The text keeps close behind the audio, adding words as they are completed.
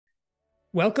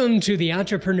Welcome to the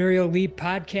Entrepreneurial Leap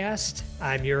podcast.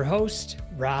 I'm your host,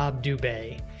 Rob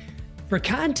Dubay. For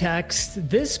context,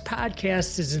 this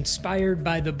podcast is inspired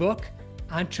by the book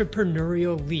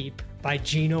Entrepreneurial Leap by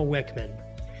Gino Wickman.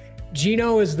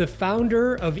 Gino is the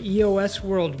founder of EOS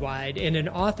Worldwide and an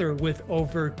author with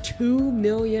over 2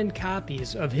 million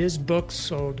copies of his books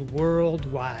sold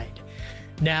worldwide.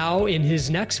 Now, in his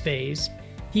next phase,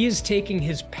 he is taking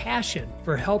his passion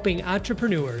for helping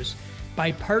entrepreneurs by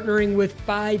partnering with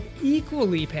 5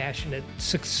 equally passionate,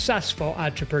 successful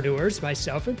entrepreneurs,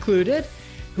 myself included,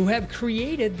 who have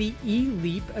created the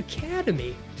eLeap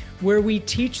Academy, where we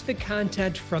teach the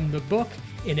content from the book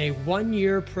in a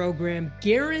 1-year program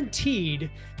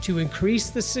guaranteed to increase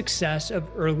the success of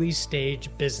early-stage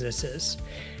businesses.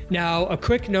 Now, a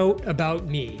quick note about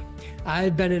me.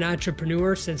 I've been an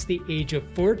entrepreneur since the age of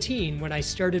 14 when I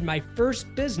started my first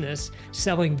business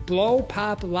selling blow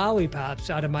pop lollipops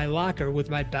out of my locker with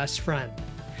my best friend.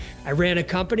 I ran a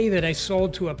company that I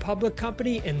sold to a public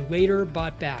company and later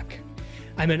bought back.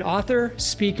 I'm an author,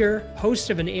 speaker, host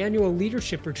of an annual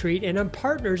leadership retreat, and I'm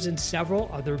partners in several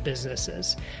other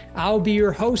businesses. I'll be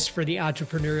your host for the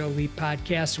Entrepreneurial Leap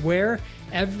podcast, where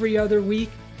every other week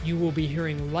you will be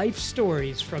hearing life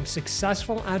stories from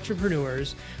successful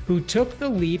entrepreneurs who took the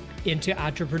leap into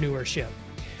entrepreneurship.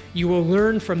 You will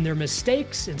learn from their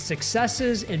mistakes and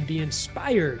successes and be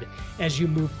inspired as you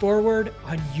move forward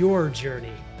on your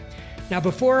journey. Now,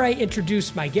 before I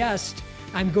introduce my guest,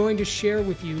 I'm going to share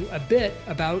with you a bit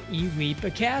about eLeap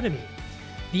Academy.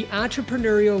 The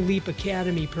Entrepreneurial Leap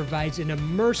Academy provides an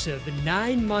immersive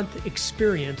 9-month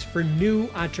experience for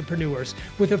new entrepreneurs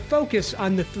with a focus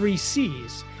on the 3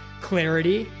 C's: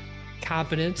 clarity,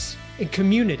 confidence, and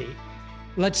community.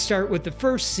 Let's start with the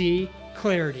first C,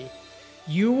 clarity.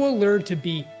 You will learn to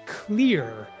be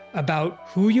clear about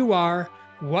who you are,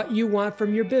 what you want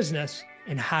from your business,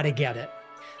 and how to get it.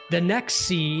 The next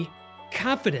C,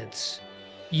 confidence.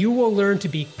 You will learn to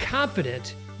be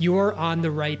confident you're on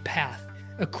the right path,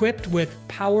 equipped with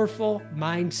powerful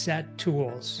mindset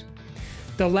tools.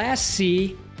 The last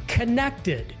C,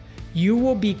 connected. You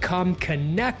will become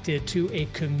connected to a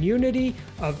community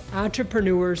of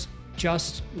entrepreneurs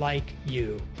just like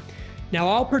you. Now,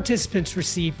 all participants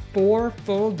receive 4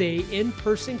 full-day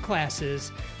in-person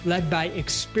classes led by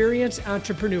experienced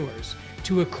entrepreneurs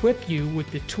to equip you with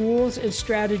the tools and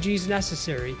strategies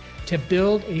necessary to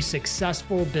build a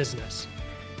successful business.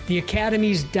 The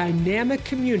Academy's dynamic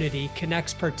community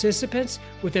connects participants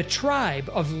with a tribe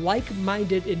of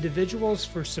like-minded individuals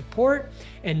for support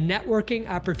and networking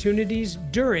opportunities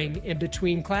during and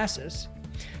between classes.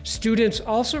 Students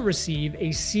also receive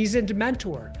a seasoned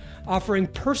mentor offering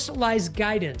personalized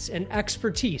guidance and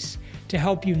expertise to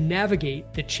help you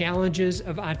navigate the challenges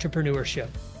of entrepreneurship.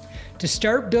 To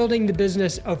start building the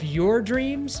business of your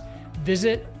dreams,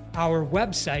 visit our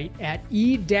website at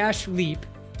e-leap.com.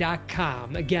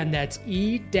 Again, that's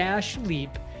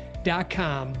e-leap.com.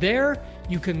 There,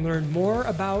 you can learn more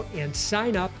about and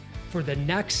sign up for the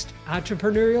next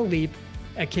Entrepreneurial Leap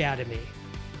Academy.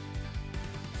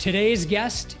 Today's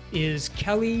guest is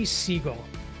Kelly Siegel.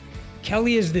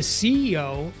 Kelly is the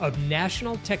CEO of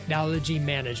National Technology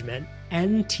Management,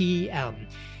 NTM.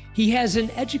 He has an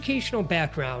educational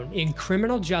background in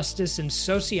criminal justice and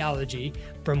sociology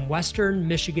from Western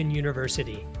Michigan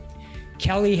University.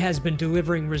 Kelly has been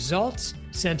delivering results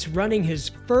since running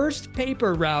his first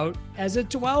paper route as a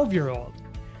 12-year-old.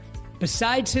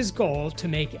 Besides his goal to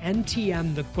make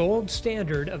NTM the gold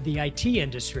standard of the IT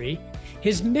industry,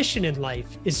 his mission in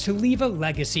life is to leave a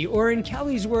legacy, or in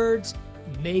Kelly's words,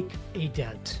 make a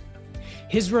dent.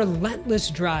 His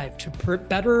relentless drive to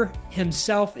better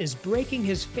himself is breaking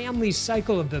his family's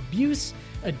cycle of abuse,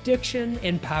 addiction,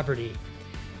 and poverty.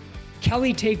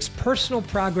 Kelly takes personal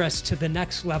progress to the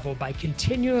next level by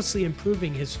continuously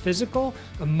improving his physical,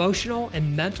 emotional,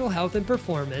 and mental health and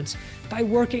performance by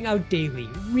working out daily,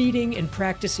 reading, and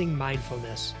practicing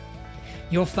mindfulness.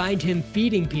 You'll find him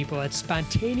feeding people at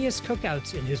spontaneous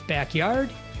cookouts in his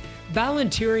backyard,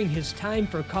 volunteering his time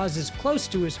for causes close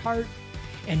to his heart,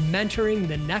 and mentoring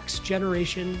the next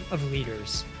generation of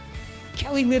leaders.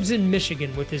 Kelly lives in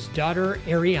Michigan with his daughter,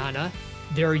 Ariana,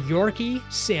 their Yorkie,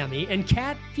 Sammy, and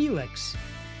cat, Felix.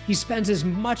 He spends as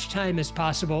much time as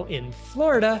possible in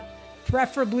Florida,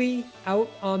 preferably out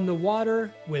on the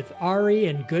water with Ari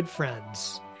and good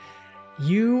friends.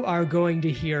 You are going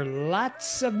to hear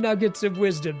lots of nuggets of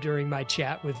wisdom during my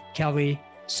chat with Kelly,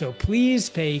 so please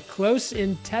pay close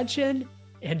attention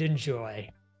and enjoy.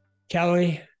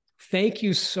 Kelly, thank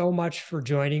you so much for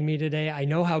joining me today. I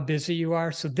know how busy you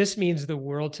are, so this means the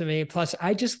world to me. Plus,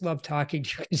 I just love talking to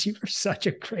you because you are such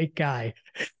a great guy.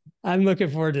 I'm looking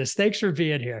forward to this. Thanks for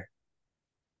being here.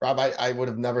 Rob, I would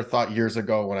have never thought years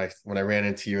ago when I ran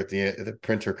into you at the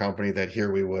printer company that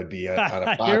here we would be on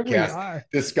a Here we podcast are.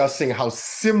 discussing how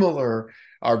similar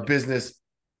our business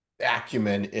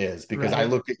acumen is, because I Right.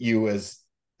 look at you as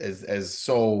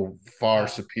so far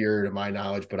superior to my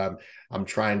knowledge, but I'm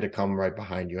trying to come right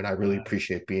behind you, and I really Uh,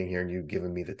 appreciate being here and you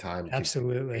giving me the time to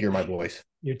Absolutely. hear my voice.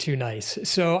 You're too nice.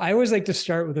 So I always like to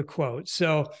start with a quote.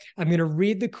 So I'm going to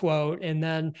read the quote, and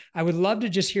then I would love to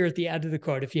just hear at the end of the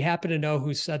quote. If you happen to know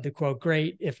who said the quote,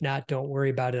 great. If not, don't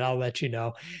worry about it. I'll let you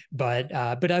know. But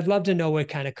I'd love to know what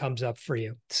kind of comes up for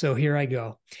you. So here I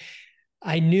go.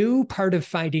 I knew part of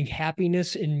finding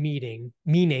happiness in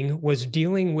meaning was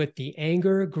dealing with the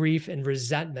anger, grief, and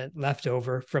resentment left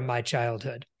over from my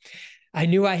childhood. I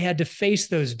knew I had to face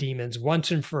those demons once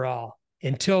and for all.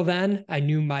 Until then, I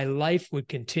knew my life would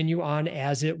continue on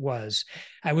as it was.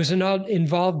 I was an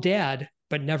involved dad,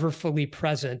 but never fully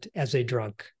present as a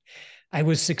drunk. I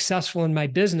was successful in my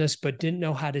business, but didn't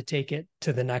know how to take it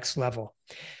to the next level.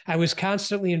 I was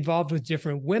constantly involved with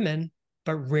different women,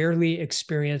 but rarely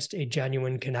experienced a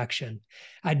genuine connection.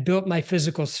 I'd built my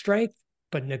physical strength,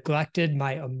 but neglected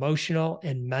my emotional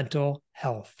and mental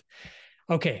health.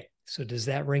 Okay, so does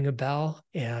that ring a bell?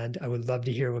 And I would love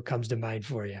to hear what comes to mind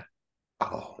for you.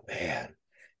 Oh man,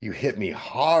 you hit me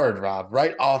hard, Rob,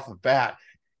 right off the bat.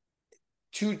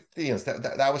 Two things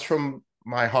that was from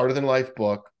my Harder Than Life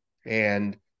book,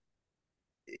 and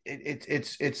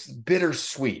it's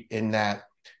bittersweet in that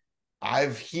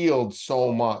I've healed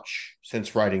so much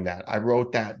since writing that. I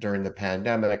wrote that during the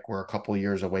pandemic. We're a couple of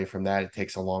years away from that. It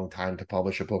takes a long time to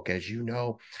publish a book, as you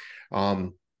know.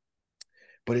 Um,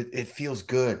 but it feels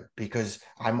good because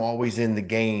I'm always in the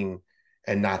gain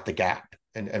and not the gap.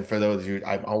 And for those of you,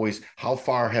 I'm always, how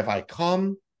far have I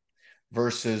come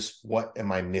versus what am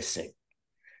I missing?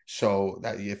 So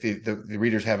that if the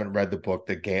readers haven't read the book,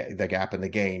 the Gap and the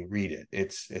Gain, read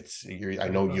it. I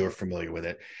know you're familiar with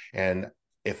it, and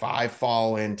if I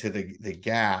fall into the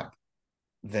gap,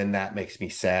 then that makes me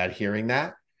sad hearing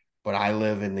that. But I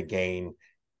live in the gain,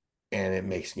 and it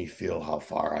makes me feel how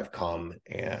far I've come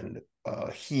and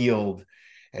healed.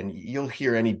 And you'll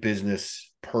hear any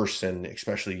business person,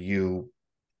 especially you,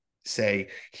 say,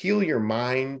 heal your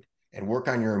mind and work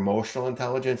on your emotional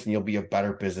intelligence, and you'll be a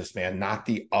better businessman, not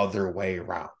the other way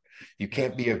around. You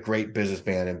can't be a great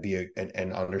businessman and be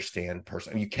and understand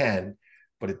person. You can,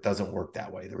 but it doesn't work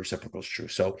that way. The reciprocal is true.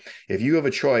 So if you have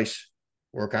a choice,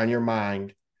 work on your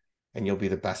mind, and you'll be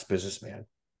the best businessman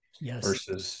Yes.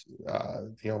 versus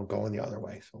going the other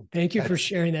way. So Thank you for that's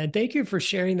sharing that. Thank you for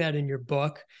sharing that in your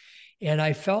book. And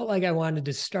I felt like I wanted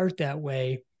to start that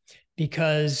way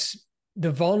because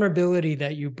the vulnerability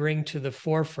that you bring to the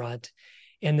forefront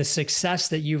and the success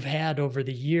that you've had over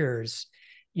the years,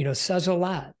 says a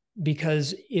lot,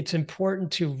 because it's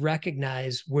important to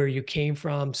recognize where you came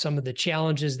from, some of the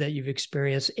challenges that you've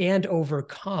experienced and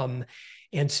overcome,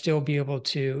 and still be able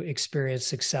to experience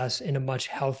success in a much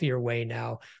healthier way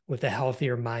now with a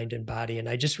healthier mind and body. And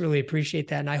I just really appreciate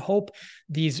that. And I hope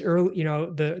these early,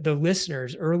 the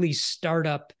listeners, early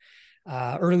startup,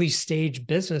 early stage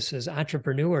businesses,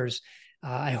 entrepreneurs,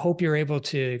 I hope you're able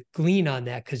to glean on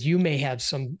that, because you may have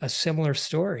a similar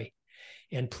story.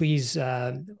 And please,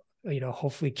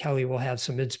 hopefully Kelly will have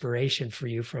some inspiration for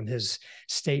you from his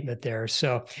statement there.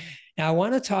 So now I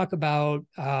want to talk about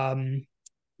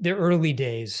the early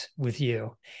days with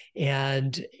you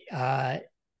and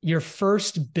your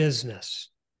first business.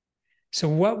 So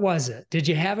what was it? Did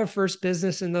you have a first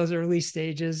business in those early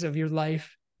stages of your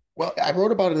life? well, I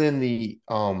wrote about it in the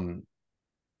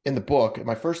book.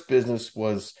 My first business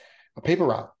was a paper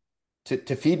route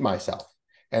to feed myself.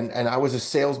 And I was a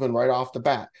salesman right off the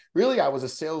bat. Really, I was a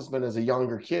salesman as a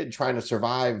younger kid trying to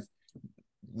survive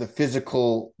the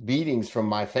physical beatings from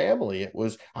my family.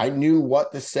 I knew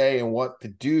what to say and what to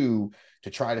do to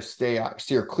try to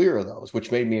steer clear of those,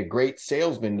 which made me a great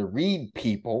salesman to read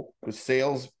people, because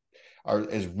sales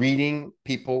is reading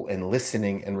people and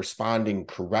listening and responding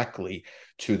correctly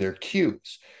to their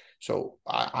cues. So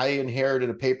I inherited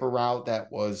a paper route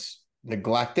that was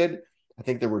neglected. I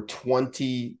think there were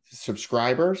 20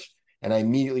 subscribers, and I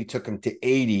immediately took them to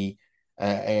 80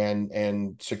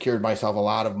 and secured myself a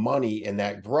lot of money in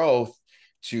that growth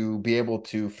to be able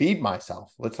to feed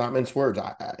myself. Let's not mince words.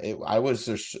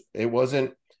 It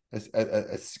wasn't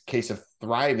a case of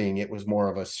thriving. It was more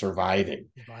of a surviving.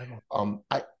 Survival.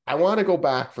 I want to go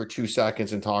back for 2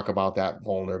 seconds and talk about that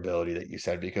vulnerability that you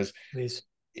said, because Please.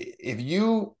 if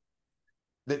you,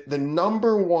 the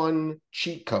number one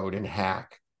cheat code and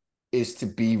hack is to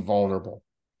be vulnerable.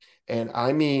 And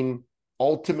I mean,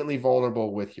 ultimately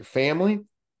vulnerable with your family,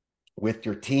 with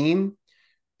your team,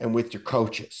 and with your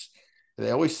coaches.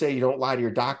 They always say you don't lie to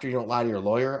your doctor, you don't lie to your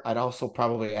lawyer. I'd also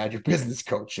probably add your business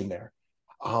coach in there.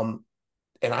 And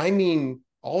I mean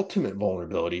ultimate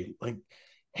vulnerability. Like,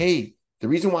 hey, the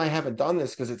reason why I haven't done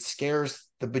this because it scares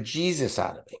the bejesus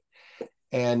out of me.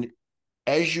 And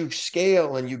as you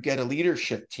scale and you get a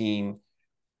leadership team,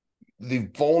 the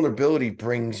vulnerability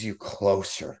brings you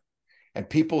closer. And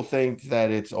people think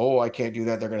that it's, oh, I can't do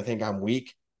that. They're going to think I'm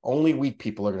weak. Only weak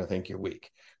people are going to think you're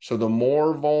weak. So the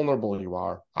more vulnerable you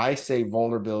are, I say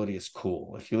vulnerability is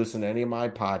cool. If you listen to any of my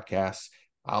podcasts,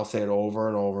 I'll say it over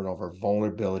and over and over.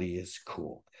 Vulnerability is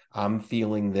cool. I'm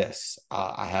feeling this.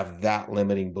 I have that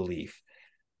limiting belief.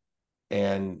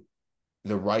 And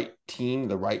the right team,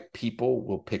 the right people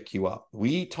will pick you up.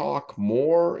 We talk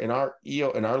more in our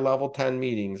level 10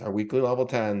 meetings, our weekly level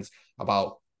 10s,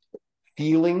 about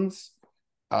feelings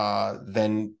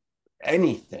than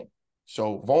anything.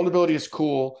 So vulnerability is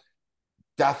cool.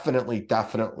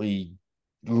 Definitely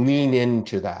lean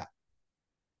into that.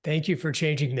 Thank you for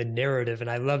changing the narrative. And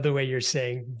I love the way you're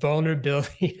saying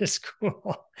vulnerability is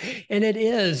cool. And it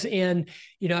is. And,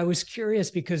 I was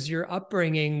curious because your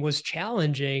upbringing was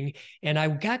challenging. And I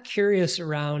got curious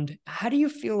around how do you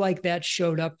feel like that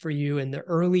showed up for you in the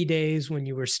early days when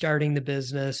you were starting the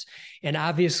business? And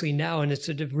obviously now, and it's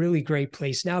a really great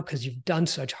place now because you've done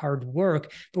such hard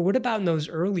work. But what about in those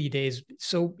early days?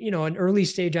 So, an early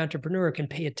stage entrepreneur can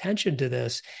pay attention to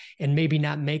this and maybe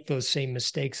not make those same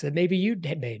mistakes that maybe you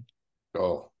had made.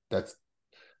 Oh, that's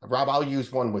Rob. I'll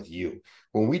use one with you.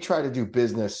 When we try to do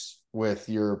business with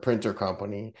your printer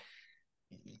company,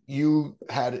 you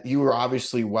were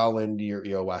obviously well into your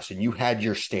EOS and you had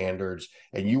your standards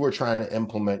and you were trying to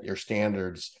implement your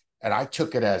standards. And I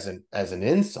took it as an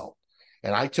insult.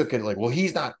 And I took it like, well,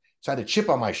 he's not. So I had a chip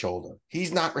on my shoulder.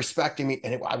 He's not respecting me.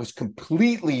 And I was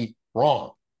completely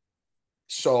wrong.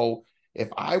 So if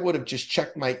I would have just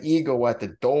checked my ego at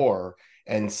the door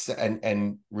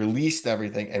and released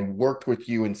everything and worked with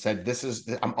you and said,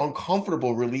 I'm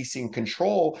uncomfortable releasing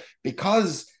control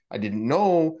because I didn't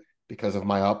know, because of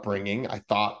my upbringing, I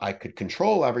thought I could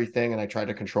control everything and I tried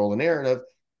to control the narrative,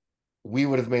 we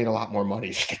would have made a lot more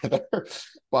money together.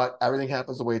 But everything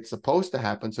happens the way it's supposed to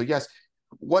happen. So yes,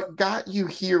 what got you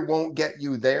here won't get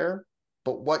you there,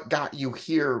 but what got you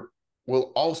here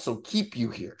will also keep you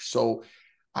here. So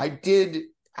I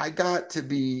got to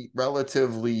be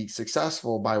relatively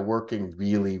successful by working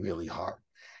really, really hard.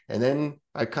 And then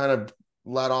I kind of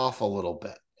let off a little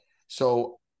bit.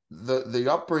 So the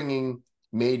upbringing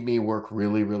made me work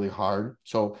really, really hard.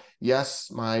 So yes,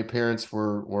 my parents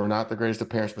were not the greatest of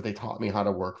parents, but they taught me how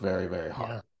to work very, very hard.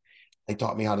 Yeah. They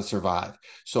taught me how to survive.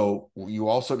 So you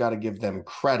also got to give them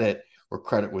credit where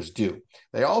credit was due.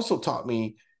 They also taught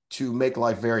me to make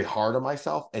life very hard on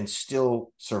myself and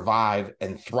still survive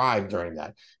and thrive during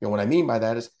that. What I mean by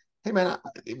that is, hey man,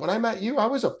 when I met you, I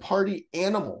was a party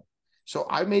animal. So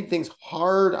I made things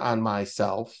hard on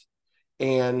myself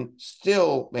and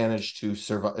still managed to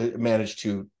survive, managed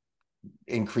to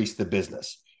increase the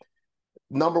business.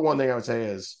 Number one thing I would say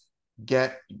is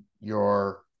get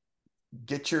your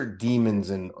demons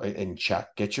in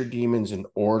check, get your demons in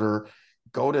order.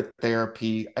 Go to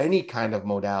therapy, any kind of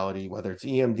modality, whether it's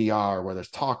EMDR, whether it's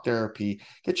talk therapy,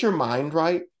 get your mind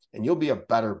right and you'll be a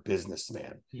better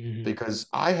businessman. Mm-hmm. Because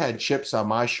I had chips on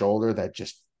my shoulder that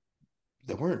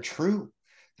weren't true.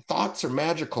 Thoughts are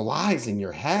magical lies in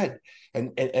your head.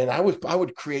 And I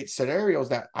would create scenarios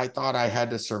that I thought I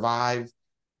had to survive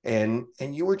and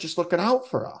you were just looking out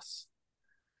for us.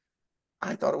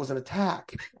 I thought it was an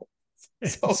attack.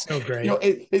 So great.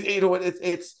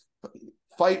 It's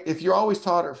fight. If you're always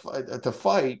taught to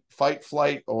fight,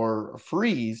 flight, or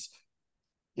freeze,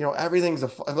 everything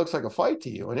it looks like a fight to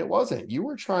you, and it wasn't. You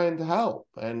were trying to help,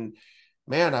 and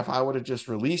man, if I would have just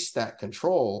released that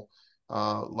control,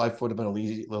 life would have been a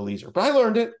little easier. But I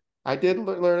learned it. I did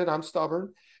learn it. I'm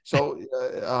stubborn, so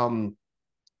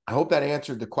I hope that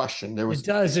answered the question. It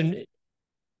does, and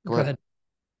go ahead.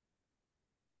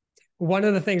 One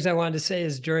of the things I wanted to say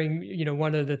is during,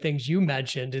 one of the things you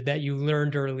mentioned that you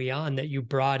learned early on that you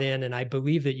brought in, and I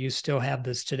believe that you still have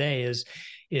this today is,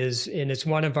 and it's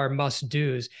one of our must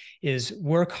do's, is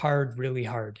work hard, really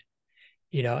hard,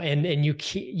 and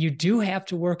you do have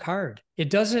to work hard.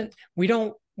 We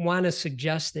don't want to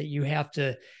suggest that you have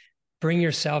to bring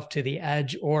yourself to the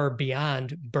edge or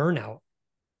beyond burnout.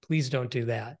 Please don't do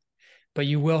that, but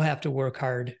you will have to work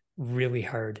hard, really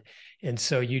hard. And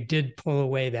so you did pull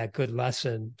away that good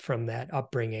lesson from that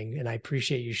upbringing. And I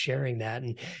appreciate you sharing that.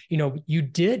 And, you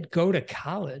did go to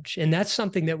college, and that's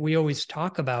something that we always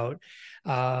talk about,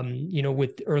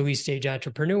 with early stage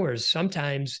entrepreneurs.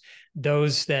 Sometimes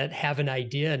those that have an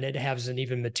idea and it hasn't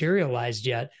even materialized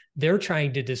yet they're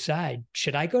trying to decide,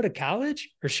 should I go to college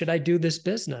or should I do this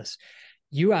business?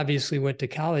 You obviously went to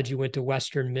college, you went to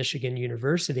Western Michigan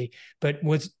University, but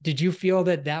did you feel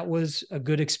that that was a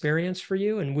good experience for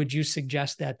you? And would you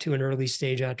suggest that to an early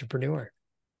stage entrepreneur?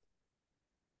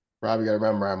 Rob, you got to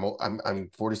remember, I'm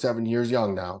 47 years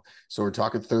young now, so we're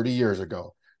talking 30 years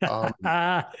ago.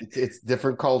 It's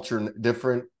different culture,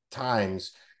 different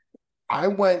times. I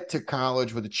went to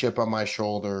college with a chip on my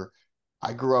shoulder.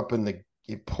 I grew up in the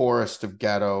poorest of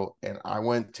ghetto, and I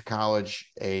went to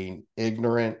college an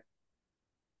ignorant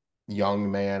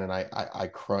young man, and I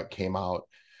came out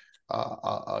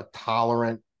a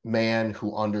tolerant man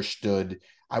who understood.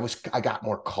 I got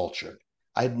more cultured.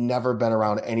 I'd never been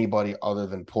around anybody other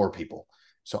than poor people,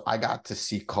 so I got to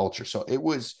see culture. So it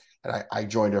was, and I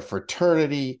joined a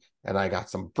fraternity, and I got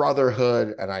some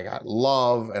brotherhood, and I got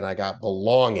love, and I got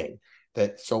belonging.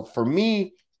 So for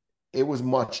me, it was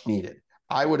much needed.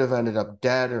 I would have ended up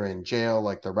dead or in jail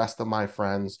like the rest of my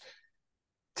friends.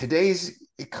 Today's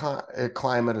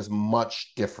climate is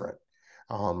much different.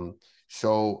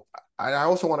 So I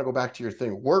also want to go back to your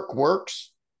thing. Work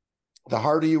works. The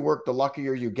harder you work, the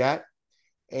luckier you get.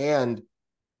 And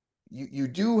you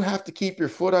do have to keep your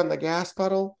foot on the gas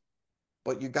pedal,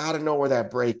 but you got to know where that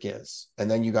brake is.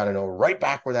 And then you got to know right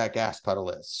back where that gas pedal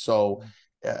is. So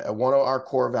one of our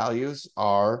core values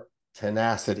are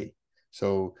tenacity.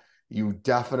 So you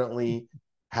definitely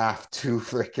have to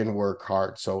freaking work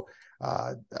hard. So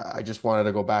I just wanted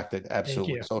to go back to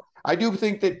absolutely. So I do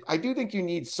think you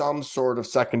need some sort of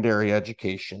secondary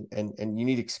education and you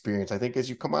need experience. I think as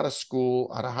you come out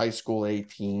of high school,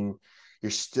 18, you're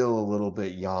still a little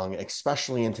bit young,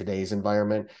 especially in today's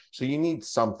environment. So you need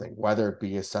something, whether it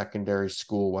be a secondary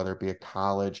school, whether it be a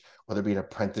college, whether it be an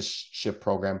apprenticeship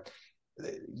program.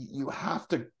 You have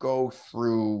to go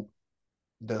through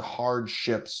the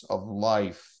hardships of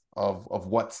life of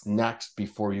what's next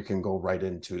before you can go right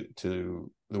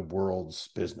into the world's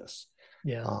business.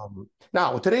 Yeah.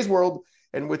 Now with today's world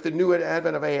and with the new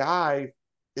advent of AI,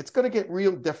 it's going to get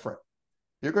real different.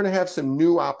 You're going to have some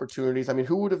new opportunities. I mean,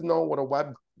 who would have known what a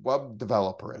web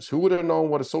developer is? Who would have known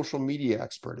what a social media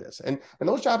expert is? And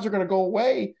those jobs are going to go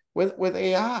away with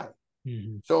AI.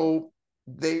 Mm-hmm. So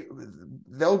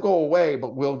they'll go away,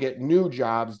 but we'll get new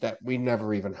jobs that we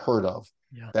never even heard of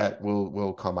that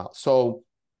will come out. So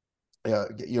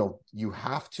you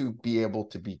have to be able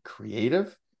to be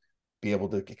creative, be able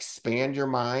to expand your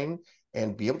mind,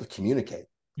 and be able to communicate.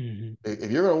 Mm-hmm. If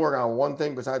you're going to work on one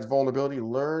thing besides vulnerability,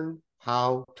 learn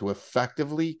how to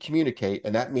effectively communicate.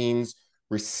 And that means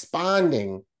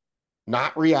responding,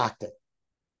 not reacting.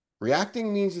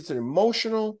 Reacting means it's an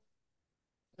emotional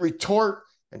retort.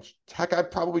 And heck, I've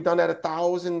probably done that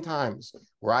 1,000 times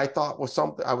where I thought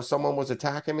someone was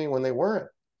attacking me when they weren't.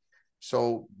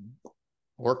 So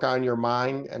work on your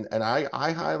mind. And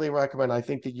I highly recommend, I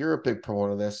think that you're a big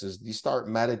proponent of this, is you start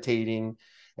meditating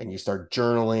and you start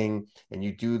journaling and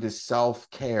you do this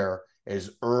self-care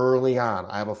as early on.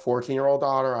 I have a 14-year-old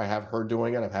daughter. I have her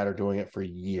doing it. I've had her doing it for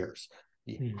years.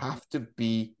 You have to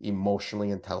be emotionally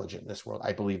intelligent in this world.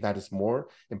 I believe that is more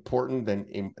important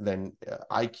than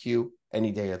IQ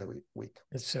any day of the week.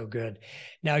 That's so good.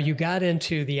 Now you got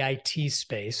into the IT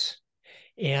space,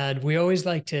 and we always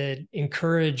like to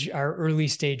encourage our early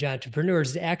stage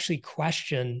entrepreneurs to actually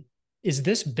question, is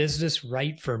this business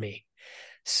right for me?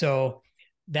 So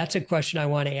that's a question I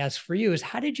want to ask for you, is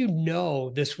how did you know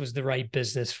this was the right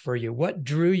business for you? What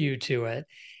drew you to it?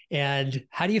 And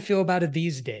how do you feel about it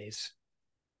these days?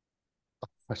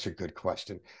 Such a good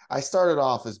question. I started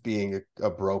off as being a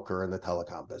broker in the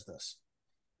telecom business,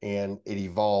 and it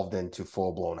evolved into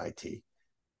full-blown IT.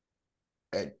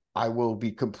 And I will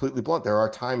be completely blunt. There are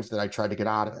times that I tried to get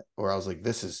out of it where I was like,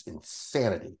 this is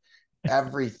insanity.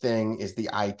 Everything is the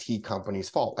IT company's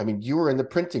fault. I mean, you were in the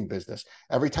printing business.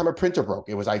 Every time a printer broke,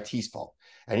 it was IT's fault.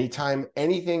 Anytime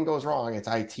anything goes wrong, it's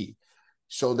IT.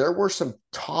 So there were some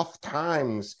tough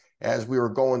times as we were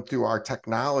going through our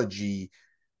technology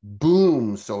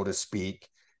boom, so to speak.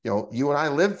 You and I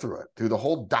lived through it, through the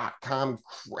whole .com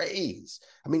craze.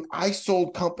 I mean, I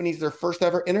sold companies their first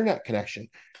ever internet connection.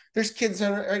 There's kids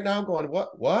right now going,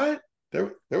 what?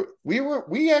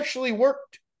 We actually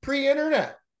worked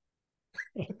pre-internet.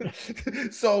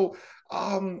 So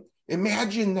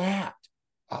imagine that.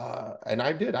 And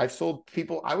I did. I've sold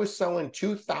people. I was selling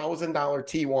 $2,000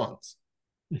 T1s.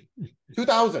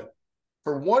 2,000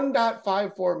 for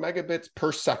 1.54 megabits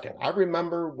per second. I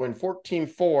remember when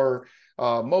 14.4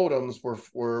 modems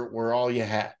were all you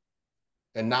had.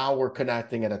 And now we're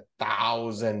connecting at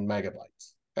 1,000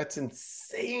 megabytes. That's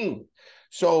insane.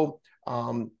 So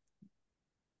I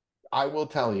will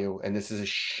tell you, and this is a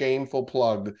shameful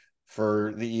plug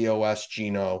for the EOS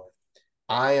Gino.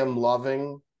 I am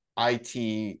loving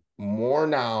IT more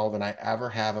now than I ever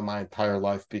have in my entire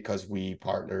life because we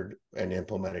partnered and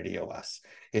implemented EOS.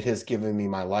 It has given me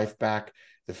my life back,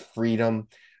 the freedom,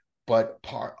 but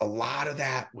a lot of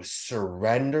that was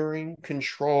surrendering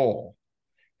control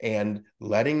and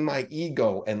letting my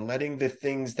ego and letting the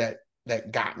things that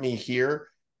got me here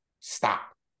stop.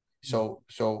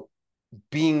 So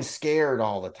being scared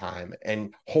all the time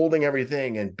and holding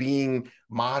everything and being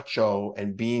macho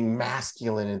and being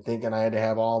masculine and thinking I had to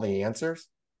have all the answers.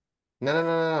 No,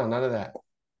 none of that.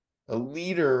 A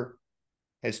leader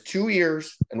has 2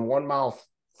 ears and one mouth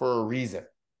for a reason.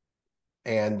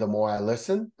 And the more I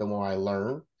listen, the more I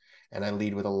learn, and I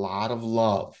lead with a lot of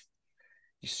love.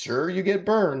 Sure, you get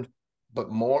burned,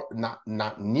 but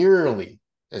not nearly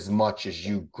as much as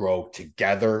you grow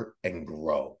together and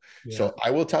grow. Yeah. So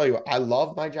I will tell you, I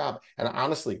love my job. And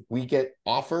honestly, we get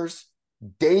offers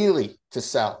daily to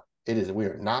sell. We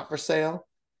are not for sale.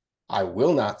 I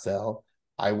will not sell.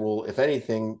 I will, if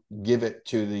anything, give it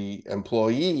to the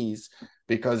employees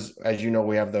because, as you know,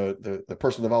 we have the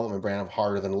personal development brand of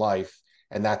Harder Than Life,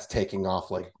 and that's taking off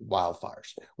like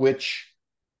wildfires, which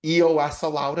EOS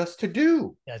allowed us to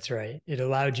do. That's right. It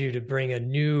allowed you to bring a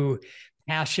new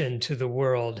passion to the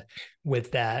world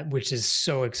with that, which is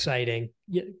so exciting.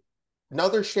 Yeah.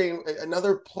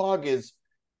 Another plug is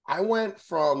I went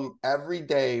from every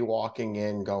day walking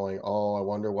in going, oh, I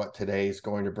wonder what today is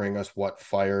going to bring us, what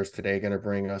fire is today going to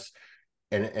bring us.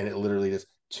 And it literally is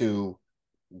to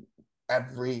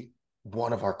every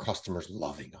one of our customers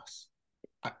loving us.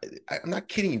 I'm not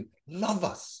kidding you, love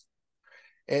us.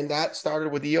 And that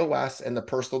started with EOS and the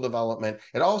personal development.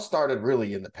 It all started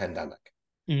really in the pandemic.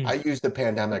 I used the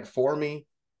pandemic for me.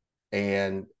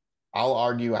 And I'll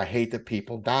argue, I hate that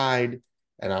people died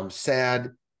and I'm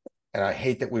sad. And I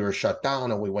hate that we were shut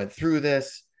down and we went through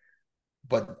this.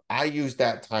 But I used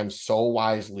that time so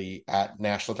wisely at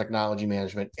National Technology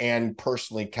Management and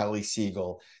personally Kelly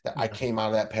Siegel that I came out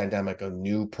of that pandemic a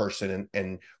new person.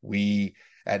 And we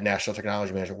at National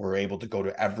Technology Management were able to go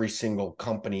to every single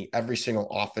company, every single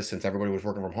office, since everybody was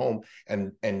working from home,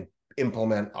 and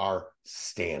implement our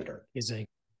standard.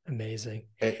 Amazing.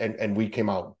 And we came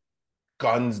out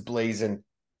guns blazing,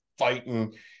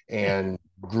 fighting, and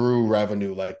grew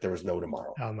revenue like there was no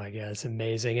tomorrow. Oh my God, it's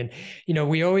amazing. And,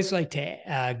 we always like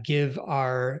to give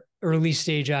our early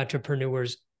stage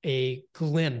entrepreneurs a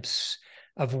glimpse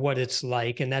of what it's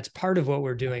like. And that's part of what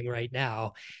we're doing right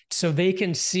now. So they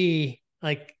can see,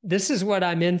 like, this is what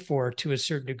I'm in for to a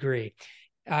certain degree.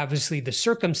 Obviously, the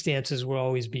circumstances will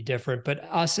always be different, but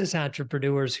us as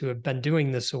entrepreneurs who have been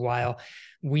doing this a while,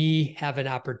 we have an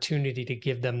opportunity to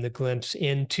give them the glimpse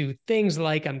into things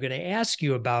like I'm going to ask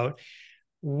you about.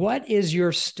 What is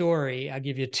your story? I'll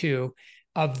give you two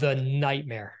of the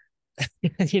nightmare.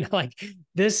 Like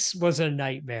this was a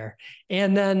nightmare.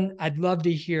 And then I'd love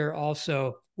to hear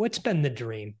also what's been the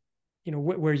dream,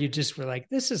 where you just were like,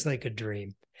 this is like a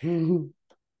dream. Mm-hmm.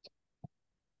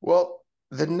 Well,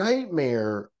 the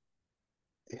nightmare,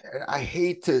 I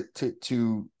hate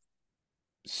to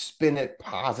spin it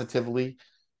positively,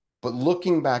 but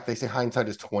looking back, they say hindsight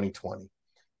is 20/20.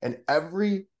 And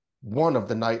every one of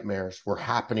the nightmares were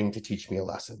happening to teach me a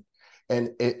lesson.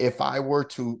 And if I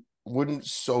wouldn't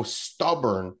so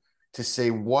stubborn to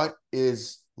say, what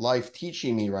is life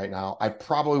teaching me right now? I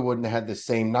probably wouldn't have had the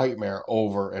same nightmare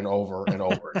over and over and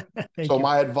over. So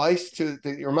my advice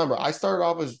remember, I started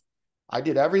off as, I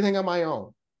did everything on my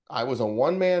own. I was a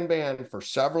one-man band for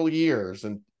several years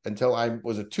until I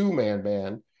was a two-man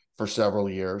band for several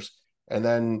years. And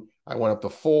then I went up to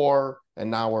 4, and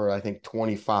now we're, I think,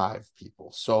 25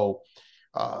 people. So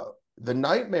the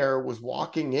nightmare was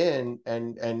walking in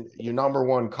and your number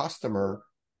one customer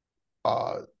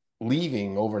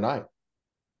leaving overnight.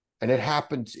 And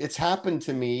it's happened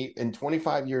to me in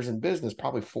 25 years in business,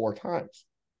 probably 4 times.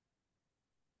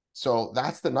 So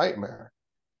that's the nightmare.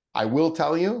 I will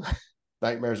tell you,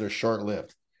 nightmares are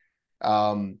short-lived.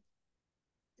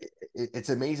 It's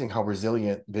amazing how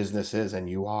resilient business is, and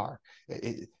you are.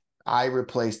 I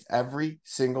replaced every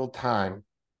single time,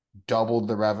 doubled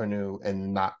the revenue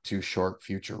in not too short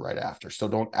future right after. So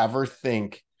don't ever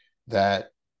think that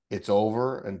it's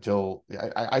over until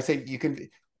I say you can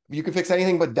fix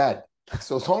anything but dead.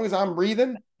 So as long as I'm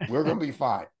breathing, we're going to be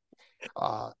fine.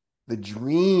 The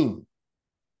dream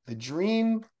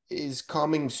is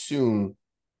coming soon.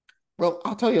 Well,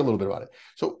 I'll tell you a little bit about it.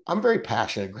 So I'm very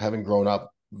passionate, having grown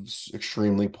up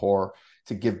extremely poor,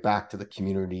 to give back to the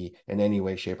community in any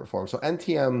way, shape, or form. So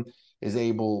NTM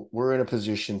we're in a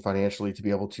position financially to be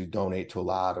able to donate to a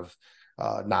lot of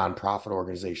nonprofit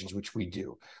organizations, which we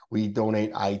do. We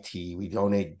donate IT, we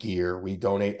donate gear, we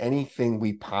donate anything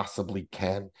we possibly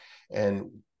can. And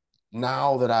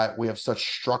now that we have such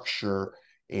structure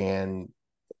and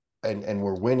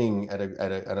we're winning at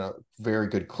a very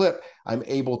good clip, I'm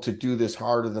able to do this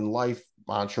harder than life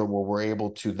mantra where we're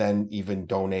able to then even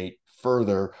donate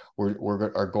further.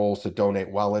 Our goal is to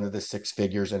donate well into the 6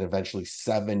 figures and eventually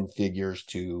 7 figures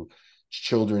to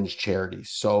children's charities.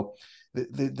 So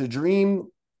the dream,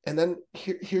 and then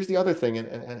here's the other thing,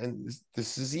 and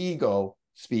this is ego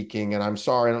speaking, and I'm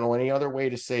sorry, I don't know any other way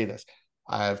to say this.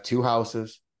 I have 2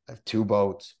 houses, I have 2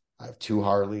 boats, I have 2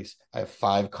 Harleys, I have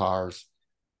 5 cars.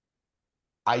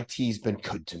 IT's been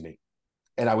good to me.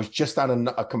 And I was just on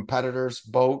a competitor's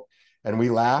boat, and we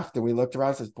laughed and we looked around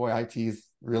and says, boy, IT's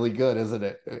really good, isn't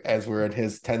it? As we're in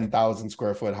his 10,000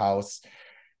 square foot house.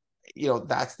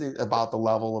 That's about the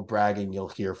level of bragging you'll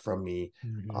hear from me.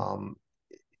 Mm-hmm.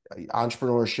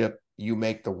 Entrepreneurship, you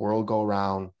make the world go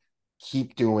round.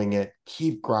 Keep doing it,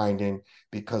 keep grinding,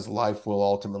 because life will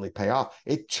ultimately pay off.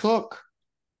 It took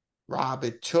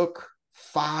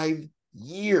 5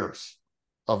 years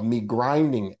of me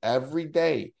grinding every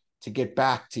day to get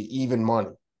back to even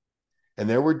money. And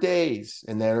there were days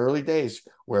in that early days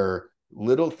where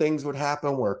little things would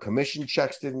happen, where commission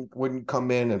checks wouldn't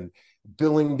come in and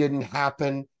billing didn't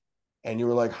happen. And you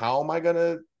were like, how am I going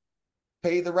to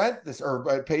pay the rent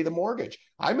or pay the mortgage?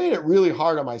 I made it really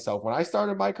hard on myself. When I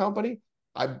started my company,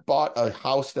 I bought a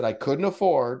house that I couldn't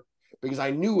afford because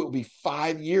I knew it would be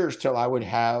 5 years till I would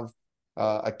have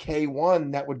a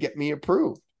K-1 that would get me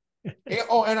approved.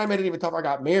 And I made it even tougher. I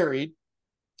got married,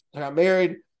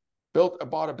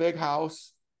 bought a big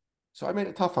house. So I made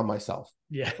it tough on myself.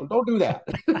 Yeah. Well, don't do that.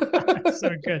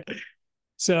 So good.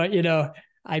 So,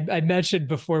 I mentioned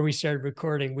before we started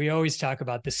recording, we always talk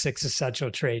about the 6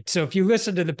 essential traits. So if you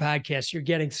listen to the podcast, you're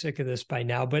getting sick of this by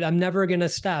now, but I'm never going to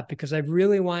stop because I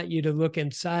really want you to look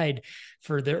inside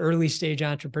for the early stage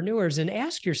entrepreneurs and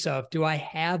ask yourself, do I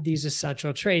have these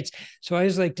essential traits? So I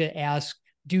always like to ask,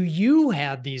 do you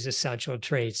have these essential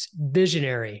traits?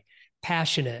 Visionary,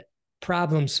 passionate,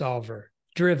 problem solver,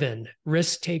 driven,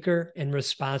 risk taker, and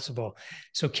responsible.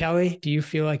 So Kelly, do you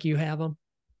feel like you have them?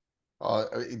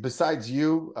 Besides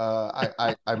you,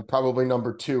 I'm probably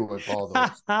number 2 with all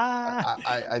those.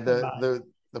 The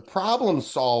problem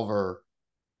solver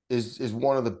is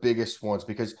one of the biggest ones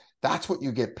because that's what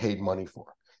you get paid money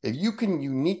for. If you can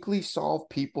uniquely solve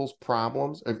people's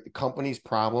problems, companies'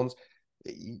 problems,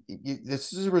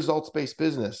 this is a results-based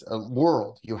business, a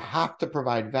world. You have to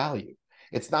provide value.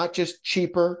 It's not just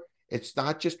cheaper. It's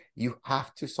not just, you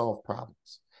have to solve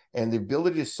problems. And the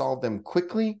ability to solve them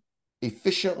quickly,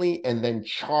 efficiently, and then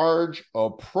charge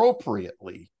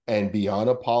appropriately and be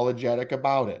unapologetic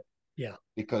about it. Yeah.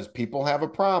 Because people have a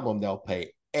problem, they'll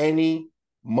pay any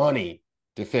money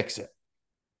to fix it.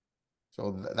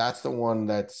 So that's the one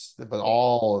but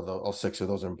all 6 of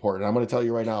those are important. I'm going to tell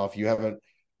you right now, if you haven't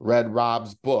read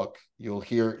Rob's book, you'll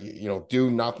hear,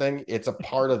 do nothing. It's a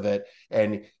part of it.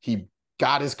 And he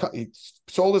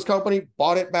sold his company,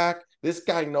 bought it back. This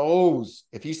guy knows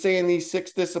if he's saying these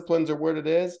 6 disciplines are what it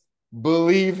is,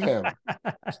 believe him.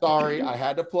 Sorry, I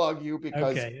had to plug you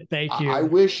because thank you. I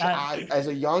wish as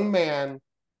a young man,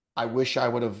 I wish I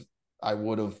would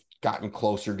have gotten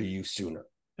closer to you sooner.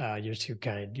 You're too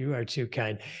kind. You are too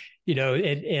kind.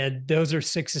 And those are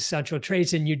 6 essential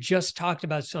traits. And you just talked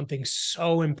about something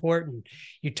so important.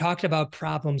 You talked about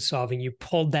problem solving. You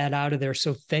pulled that out of there.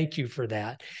 So thank you for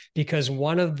that. Because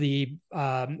one of the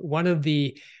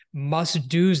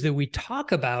must-dos that we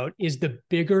talk about is the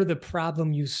bigger the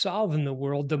problem you solve in the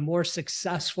world, the more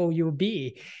successful you'll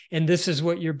be. And this is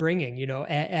what you're bringing,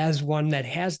 as one that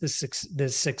has the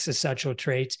 6 essential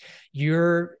traits.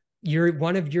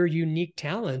 One of your unique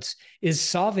talents is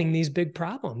solving these big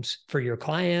problems for your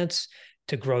clients,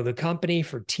 to grow the company,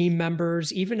 for team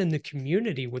members, even in the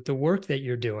community with the work that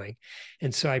you're doing.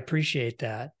 And so I appreciate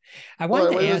that.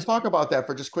 Let's talk about that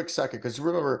for just a quick second, because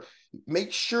remember,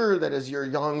 make sure that as you're a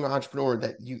young entrepreneur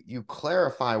that you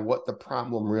clarify what the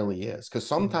problem really is, because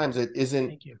sometimes it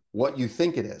isn't what you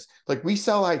think it is. Like we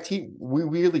sell IT, we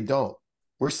really don't.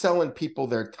 We're selling people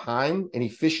their time and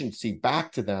efficiency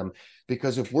back to them,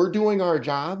 because if we're doing our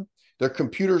job, their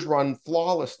computers run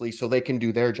flawlessly so they can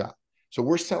do their job. So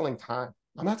we're selling time.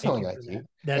 I'm not selling IT.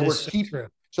 That is so true.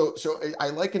 So I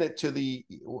liken it to the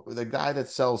guy that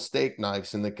sells steak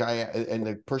knives, and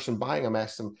the person buying them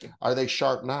asks him, "Are they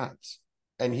sharp knives?"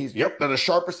 And he's, "Yep, they're the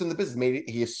sharpest in the business."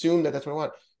 He assumed that's what I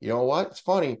want. You know what? It's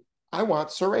funny. I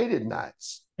want serrated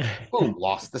knives. Boom,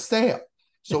 lost the sale.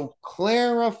 So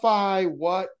clarify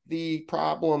what the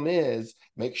problem is.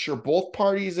 Make sure both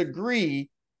parties agree,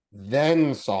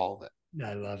 then solve it.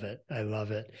 I love it. I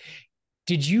love it.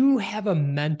 Did you have a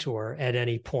mentor at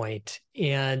any point?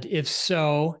 And if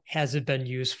so, has it been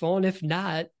useful? And if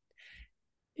not,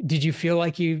 did you feel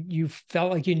like you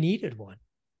felt like you needed one?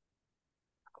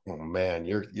 Oh man,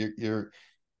 you're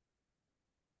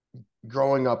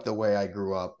growing up the way I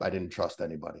grew up. I didn't trust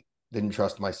anybody. Didn't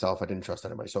trust myself. I didn't trust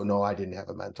anybody. So no, I didn't have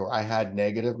a mentor. I had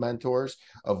negative mentors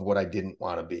of what I didn't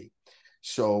want to be.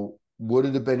 So would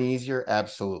it have been easier?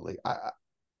 Absolutely.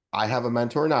 I have a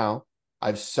mentor now. I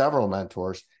have several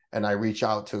mentors, and I reach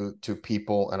out to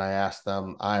people and I ask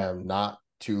them. I am not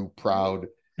too proud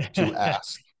to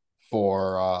ask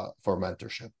for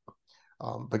mentorship,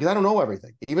 because I don't know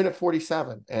everything. Even at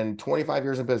 47 and 25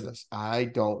 years in business, I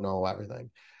don't know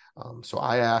everything. So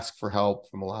I ask for help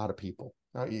from a lot of people.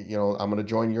 I'm going to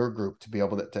join your group to be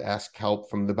able to ask help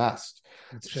from the best.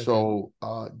 So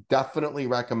definitely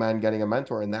recommend getting a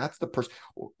mentor. And that's the person,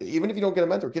 even if you don't get a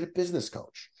mentor, get a business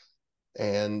coach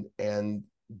and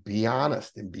be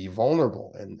honest and be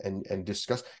vulnerable and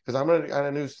discuss. Because I got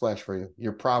a news flash for you.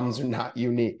 Your problems are not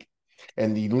unique.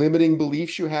 And the limiting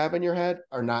beliefs you have in your head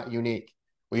are not unique.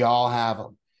 We all have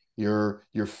them.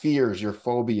 Your fears, your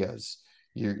phobias,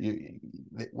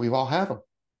 we all have them.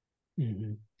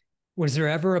 Mm-hmm. Was there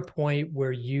ever a point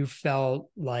where you felt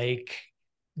like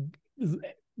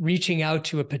reaching out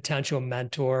to a potential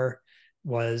mentor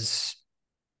was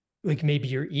like maybe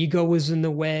your ego was in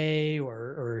the way,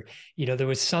 or there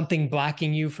was something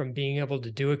blocking you from being able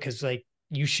to do it because like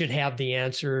you should have the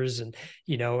answers, and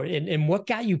what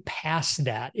got you past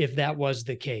that if that was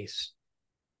the case?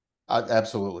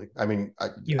 Absolutely. I mean,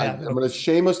 I'm Okay. going to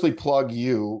shamelessly plug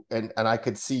you, and I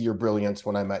could see your brilliance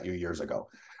when I met you years ago.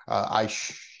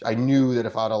 I knew that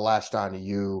if I'd have latched on to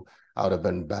you, I would have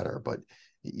been better. But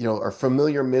our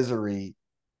familiar misery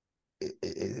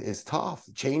is tough.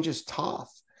 Change is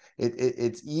tough.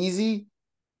 It's easy,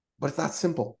 but it's not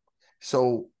simple.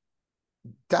 So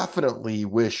definitely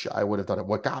wish I would have done it.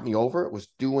 What got me over it was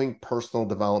doing personal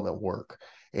development work.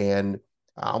 And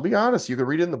I'll be honest, you could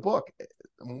read it in the book.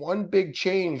 One big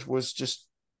change was just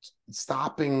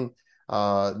stopping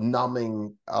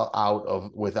numbing out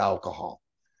of with alcohol.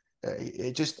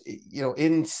 It just,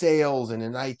 in sales and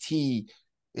in IT,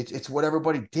 it's what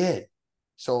everybody did.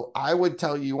 So I would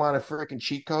tell you, you want a freaking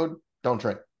cheat code? Don't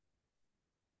drink.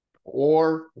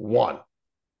 Or one.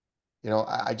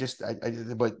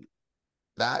 But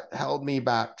that held me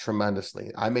back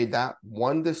tremendously. I made that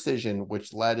one decision,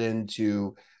 which led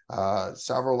into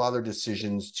several other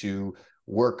decisions to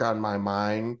work on my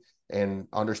mind and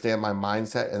understand my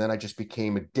mindset. And then I just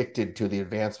became addicted to the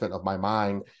advancement of my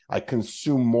mind. I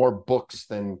consume more books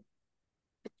than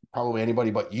probably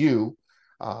anybody but you.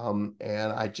 And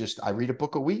I read a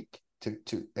book a week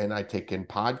and I take in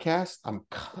podcasts. I'm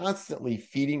constantly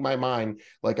feeding my mind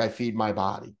like I feed my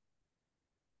body.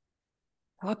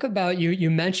 Talk about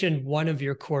you mentioned one of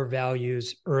your core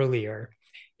values earlier,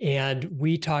 and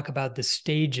we talk about the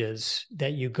stages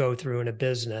that you go through in a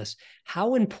business.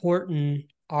 How important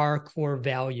are core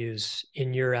values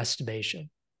in your estimation?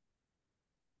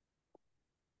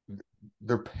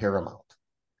 They're paramount,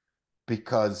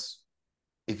 because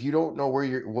if you don't know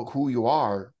who you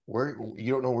are, where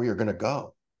you don't know where you're going to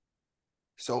go.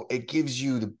 So it gives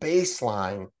you the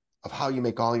baseline of how you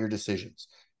make all your decisions.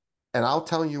 And I'll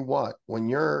tell you what, when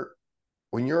you're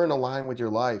in a line with your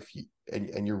life,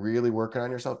 and you're really working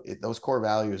on yourself, those core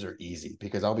values are easy,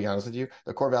 because I'll be honest with you,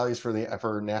 the core values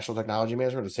for national technology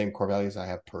management are the same core values I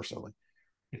have personally.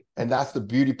 And that's the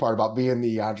beauty part about being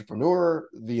the entrepreneur,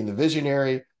 being the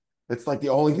visionary. It's like the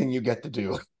only thing you get to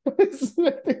do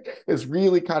is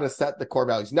really kind of set the core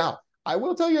values. Now, I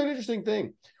will tell you an interesting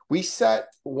thing. We set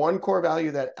one core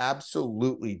value that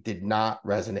absolutely did not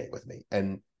resonate with me.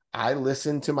 And I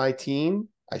listened to my team.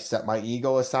 I set my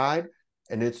ego aside.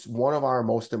 And it's one of our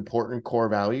most important core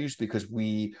values because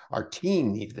our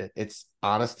team needed it. It's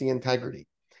honesty, integrity.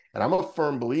 And I'm a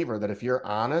firm believer that if you're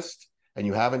honest and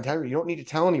you have integrity, you don't need to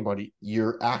tell anybody.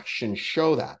 Your actions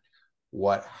show that.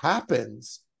 What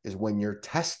happens is when you're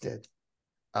tested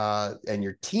and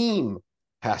your team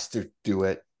has to do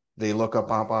it, they look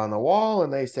up on the wall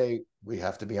and they say, we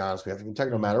have to be honest, we have to be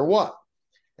integrity no matter what.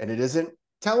 And it isn't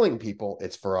telling people,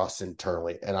 it's for us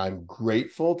internally. And I'm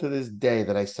grateful to this day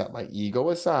that I set my ego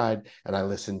aside and I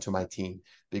listen to my team,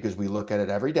 because we look at it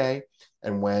every day.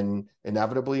 And when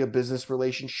inevitably a business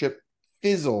relationship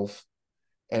fizzles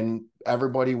and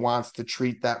everybody wants to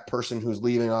treat that person who's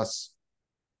leaving us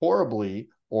horribly,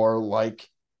 or like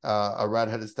a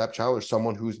redheaded stepchild or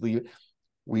someone who's leaving,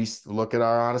 we look at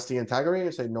our honesty and integrity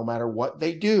and say, no matter what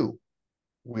they do,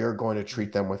 we are going to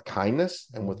treat them with kindness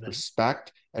and with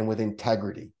respect and with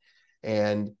integrity.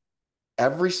 And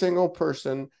Every single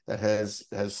person that has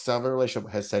some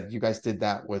relationship has said, you guys did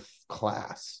that with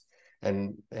class,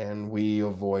 and we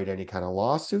avoid any kind of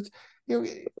lawsuits.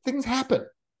 Things happen.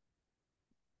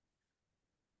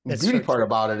 The That's beauty so part true.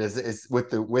 about it is with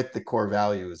the core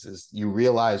values is you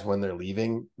realize when they're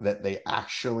leaving that they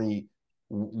actually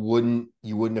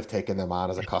you wouldn't have taken them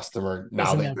on as a customer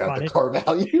now Isn't that that you have the funny? core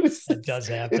values. That does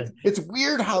happen. It's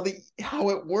weird how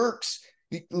it works.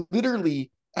 Literally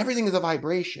everything is a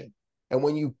vibration. And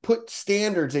when you put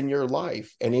standards in your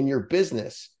life and in your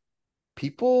business,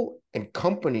 people and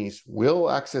companies will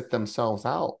exit themselves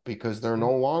out because they're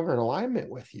no longer in alignment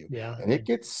with you. Yeah. And it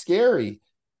gets scary,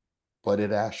 but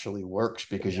it actually works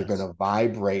because you're going Yes. to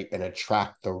vibrate and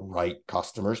attract the right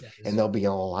customers, and Yes. they'll be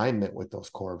in alignment with those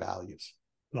core values.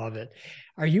 Love it.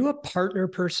 Are you a partner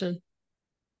person?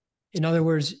 In other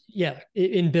words, yeah,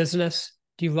 in business,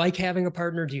 do you like having a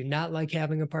partner? Do you not like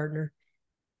having a partner?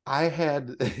 I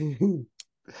had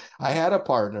I had a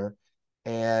partner,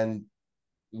 and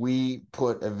we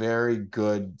put a very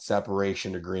good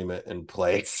separation agreement in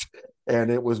place,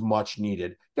 and it was much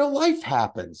needed. Life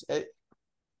happens.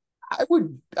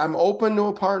 I'm open to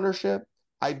a partnership.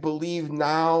 I believe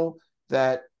now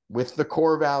that with the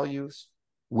core values,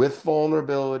 with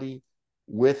vulnerability,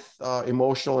 with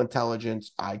emotional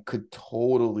intelligence, I could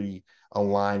totally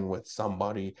align with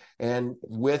somebody. And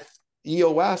with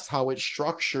EOS, how it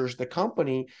structures the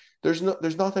company, there's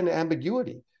nothing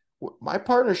ambiguity. My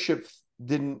partnership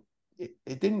didn't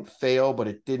it didn't fail, but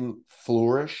it didn't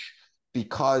flourish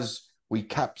because we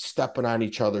kept stepping on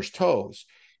each other's toes.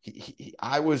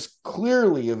 I was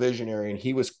clearly a visionary and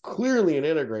he was clearly an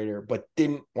integrator, but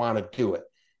didn't want to do it.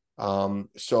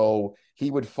 So he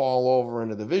would fall over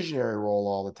into the visionary role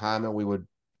all the time, and we would,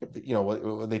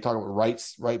 they talk about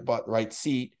right butt, right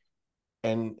seat,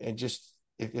 and just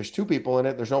if there's two people in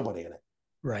it, there's nobody in it.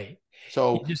 Right. You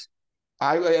So just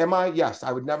yes,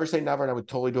 I would never say never, and I would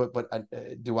totally do it. But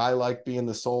do I like being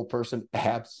the sole person?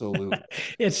 Absolutely.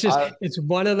 it's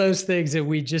one of those things that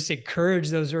we just encourage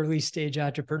those early stage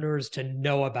entrepreneurs to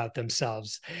know about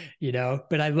themselves,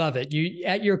 but I love it. You,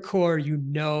 at your core,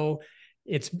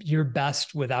 it's your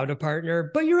best without a partner,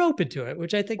 but you're open to it,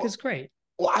 which I think is great.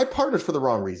 Well, I partnered for the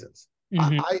wrong reasons.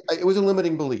 Mm-hmm. It was a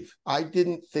limiting belief. I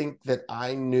didn't think that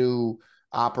I knew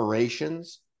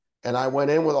operations, and I went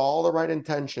in with all the right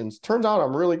intentions. Turns out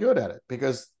I'm really good at it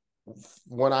because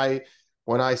when I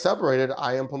separated,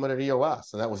 I implemented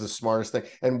EOS, and that was the smartest thing.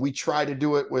 And we tried to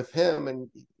do it with him, and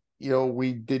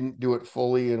we didn't do it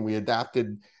fully, and we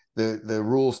adapted the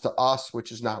rules to us,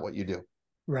 which is not what you do.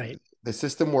 Right. The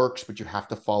system works, but you have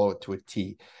to follow it to a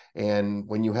T. And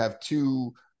when you have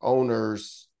two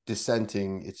owners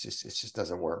dissenting, it just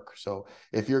doesn't work. So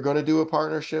if you're going to do a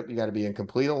partnership, you got to be in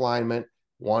complete alignment.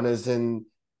 One is in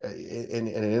an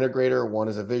integrator, one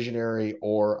is a visionary,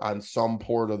 or on some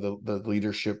part of the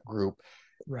leadership group.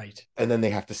 Right. And then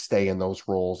they have to stay in those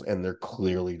roles, and they're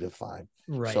clearly defined.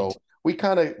 Right. So we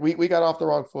got off the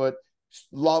wrong foot.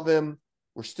 Love him.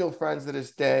 We're still friends to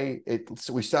this day.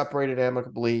 We separated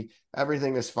amicably.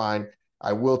 Everything is fine.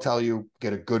 I will tell you,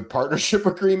 get a good partnership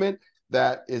agreement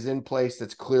that is in place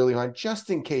that's clearly on, just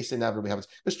in case inevitably happens.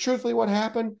 Because truthfully, what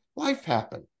happened? Life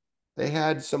happened. They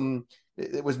had some.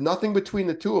 It was nothing between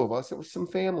the two of us. It was some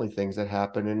family things that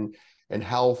happened, and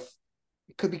health.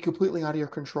 It could be completely out of your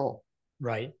control.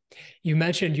 Right. You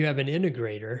mentioned you have an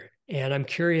integrator, and I'm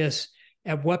curious,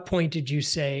 at what point did you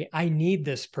say, I need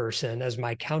this person as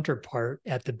my counterpart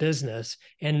at the business?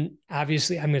 And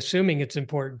obviously, I'm assuming it's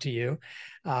important to you.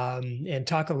 And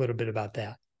talk a little bit about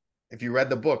that. If you read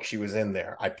the book, she was in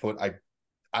there.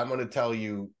 I'm going to tell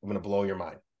you, I'm going to blow your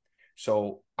mind.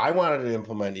 So I wanted to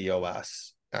implement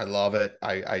EOS. I love it.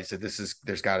 I said,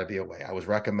 there's got to be a way. I was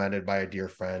recommended by a dear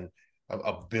friend,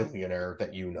 a billionaire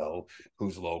that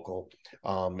who's local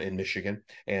in Michigan.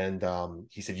 And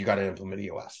he said, you got to implement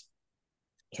EOS.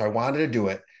 So I wanted to do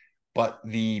it, but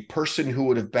the person who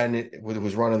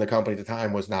was running the company at the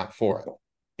time was not for it.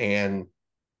 And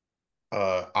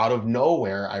out of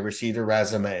nowhere, I received a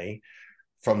resume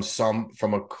from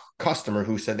a customer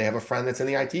who said they have a friend that's in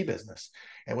the IT business.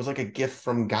 It was like a gift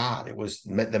from God. It was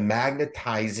the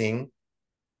magnetizing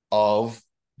of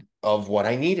what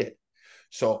I needed.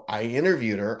 So I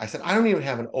interviewed her. I said, I don't even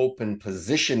have an open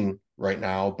position right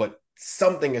now, but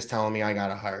something is telling me I got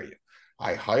to hire you.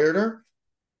 I hired her.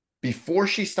 Before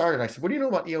she started, I said, what do you know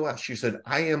about EOS? She said,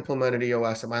 I implemented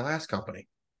EOS at my last company.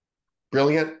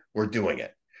 Brilliant. We're doing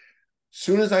it.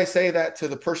 Soon as I say that to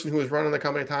the person who was running the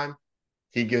company at the time,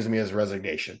 he gives me his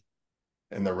resignation.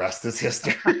 And the rest is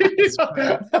history.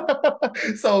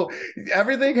 So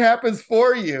everything happens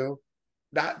for you,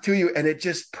 not to you. And it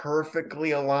just perfectly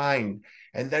aligned.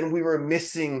 And then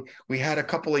we had a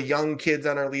couple of young kids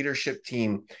on our leadership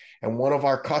team, and one of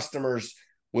our customers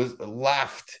was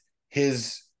left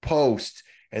his post.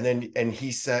 And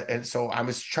he said, and so I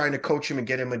was trying to coach him and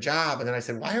get him a job. And then I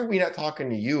said, why are we not talking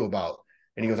to you about?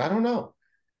 And he goes, I don't know.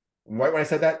 Right when I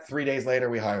said that, 3 days later,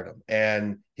 we hired him.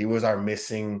 And he was our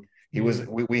missing,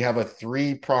 we have a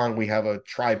 3-prong, we have a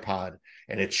tripod,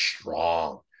 and it's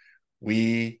strong.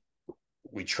 We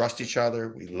trust each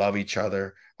other. We love each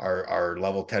other. Our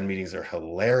level 10 meetings are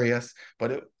hilarious,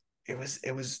 but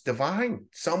it was divine.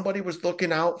 Somebody was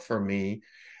looking out for me.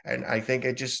 And I think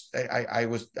I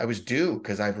was due,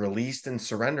 because I've released and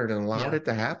surrendered and allowed it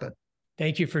to happen.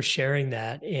 Thank you for sharing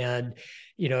that. And,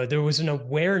 there was an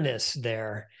awareness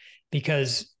there,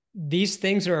 because these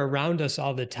things are around us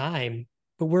all the time,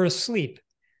 but we're asleep.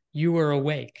 You were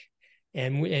awake,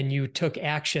 and you took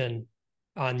action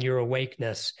on your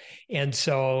awakeness. And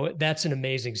so that's an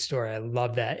amazing story. I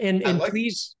love that. And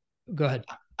please go ahead.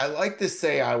 I like to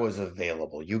say I was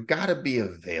available. You got to be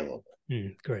available.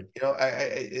 Good.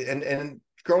 And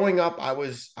growing up, I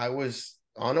was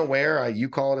unaware. You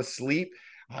call it asleep.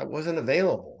 I wasn't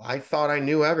available. I thought I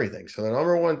knew everything. So the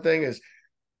number one thing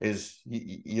is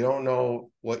you don't know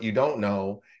what you don't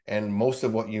know, and most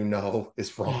of what you know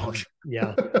is wrong.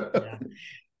 Yeah.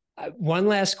 One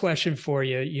last question for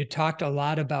you. You talked a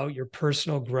lot about your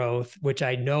personal growth, which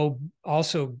I know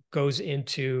also goes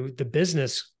into the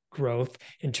business growth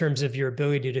in terms of your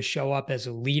ability to show up as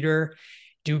a leader,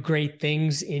 do great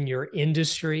things in your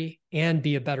industry, and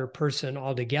be a better person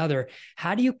altogether.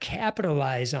 How do you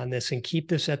capitalize on this and keep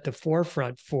this at the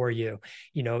forefront for you?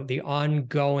 The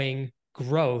ongoing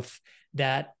growth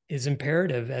that is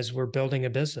imperative as we're building a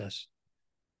business.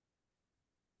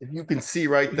 If you can see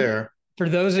right there. For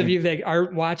those of you that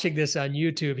aren't watching this on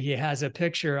YouTube, he has a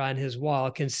picture on his wall.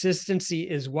 Consistency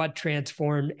is what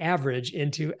transformed average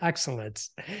into excellence.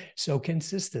 So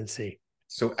consistency.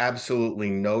 So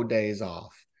absolutely no days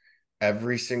off.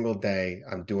 Every single day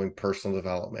I'm doing personal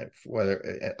development.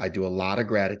 Whether I do a lot of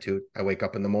gratitude. I wake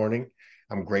up in the morning.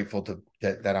 I'm grateful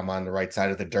that I'm on the right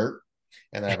side of the dirt,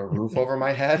 and I have a roof over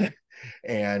my head.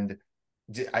 And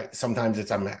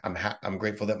sometimes I'm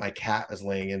grateful that my cat is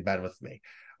laying in bed with me.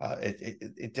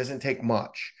 It doesn't take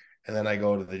much. And then I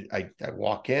go to I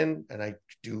walk in and I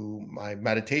do my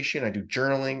meditation. I do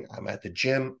journaling. I'm at the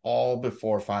gym all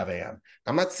before 5 a.m.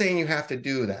 I'm not saying you have to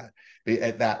do that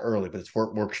at that early, but it's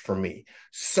what works for me.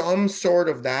 Some sort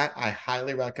of that I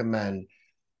highly recommend,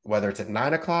 whether it's at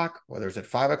 9 o'clock, whether it's at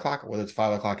 5 o'clock, or whether it's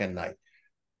 5 o'clock at night.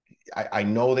 I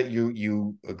know that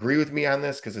you agree with me on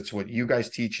this, because it's what you guys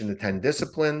teach in the 10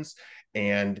 disciplines.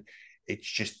 And it's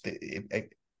just,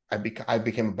 I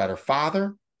became a better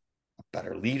father, a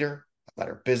better leader, a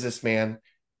better businessman.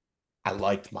 I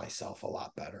liked myself a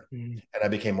lot better. And I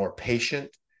became more patient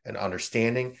and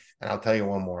understanding. And I'll tell you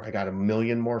one more. I got a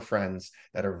million more friends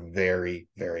that are very,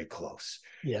 very close.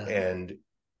 Yeah. And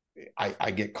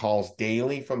I get calls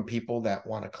daily from people that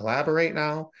want to collaborate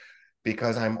now,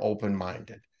 because I'm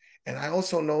open-minded. And I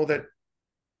also know that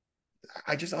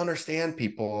I just understand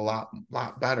people a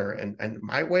lot better. And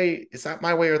my way is not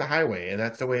my way or the highway. And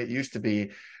that's the way it used to be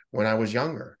when I was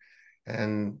younger.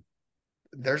 And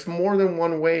there's more than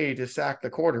one way to sack the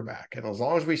quarterback. And as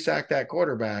long as we sack that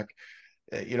quarterback,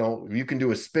 you can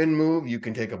do a spin move, you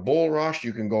can take a bull rush,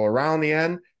 you can go around the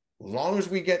end. As long as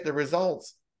we get the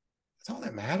results, that's all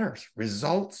that matters.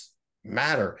 Results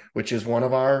matter, which is one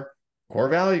of our core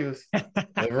values,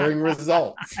 delivering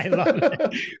results. I love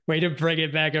it. Way to bring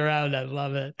it back around. I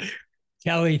love it.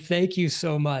 Kelly, thank you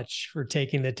so much for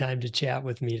taking the time to chat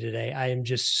with me today. I am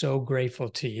just so grateful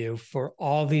to you for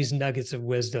all these nuggets of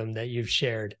wisdom that you've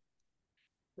shared.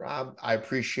 Rob, I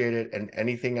appreciate it, and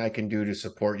anything I can do to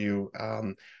support you.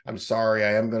 I'm sorry,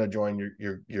 I am going to join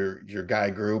your guy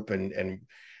group, and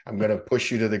I'm going to push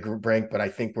you to the brink, but I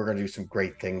think we're going to do some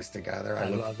great things together. I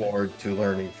look forward to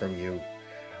learning from you.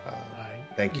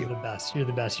 Thank you. You're the best. You're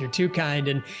the best. You're too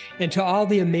kind. And to all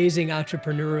the amazing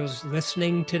entrepreneurs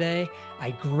listening today,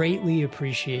 I greatly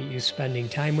appreciate you spending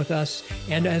time with us.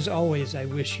 And as always, I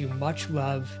wish you much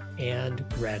love and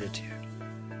gratitude.